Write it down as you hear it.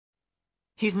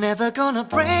He's never gonna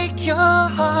break your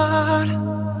heart.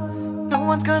 No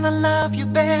one's gonna love you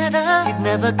better. He's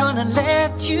never gonna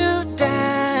let you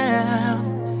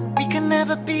down. We can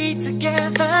never be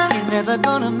together. He's never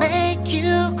gonna make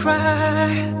you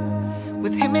cry.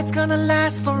 With him it's gonna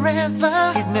last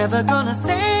forever. He's never gonna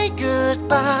say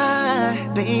goodbye.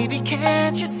 Baby,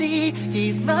 can't you see?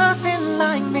 He's nothing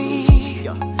like me.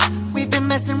 We've been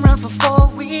messing around for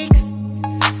 4 weeks.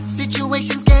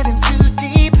 Situation's getting too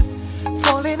deep.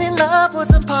 Falling in love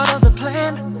wasn't part of the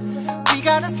plan. We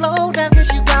gotta slow down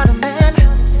cause you got a man.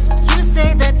 You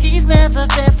say that he's never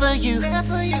there for you.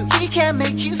 He can't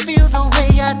make you feel the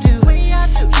way I do.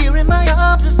 Here in my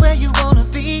arms is where you wanna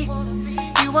be.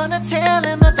 You wanna tell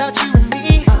him about you and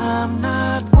me. I'm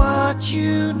not what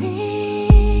you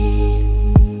need.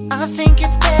 I think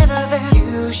it's better that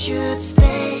you should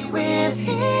stay with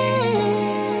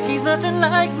him. He's nothing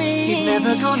like me. He's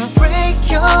never gonna break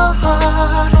your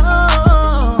heart.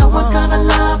 No one's gonna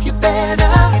love you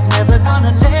better. He's never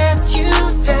gonna let you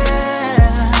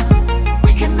down.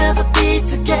 We can never be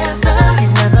together.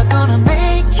 He's never gonna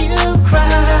make you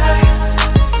cry.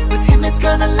 With him it's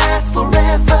gonna last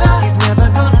forever. He's never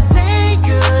gonna say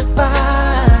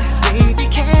goodbye. Baby,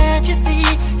 can't you see?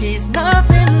 He's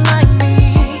nothing like me.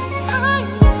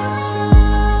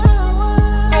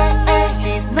 Hey, hey,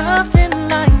 he's nothing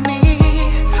like me.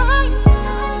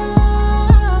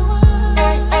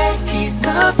 Hey, hey, he's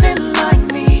nothing like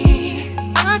me.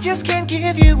 I just can't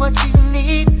give you what you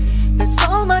need. There's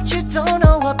so much you don't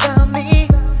know about me.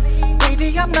 Baby,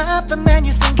 I'm not the man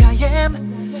you think I am.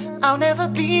 I'll never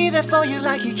be there for you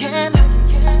like you can.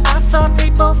 I thought we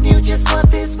both knew just what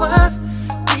this was.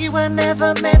 We were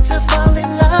never meant to fall in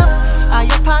love. I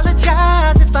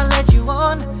apologize if I led you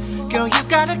on. Girl, you've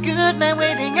got a good man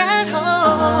waiting at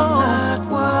home. I'm not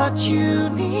what you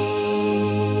need.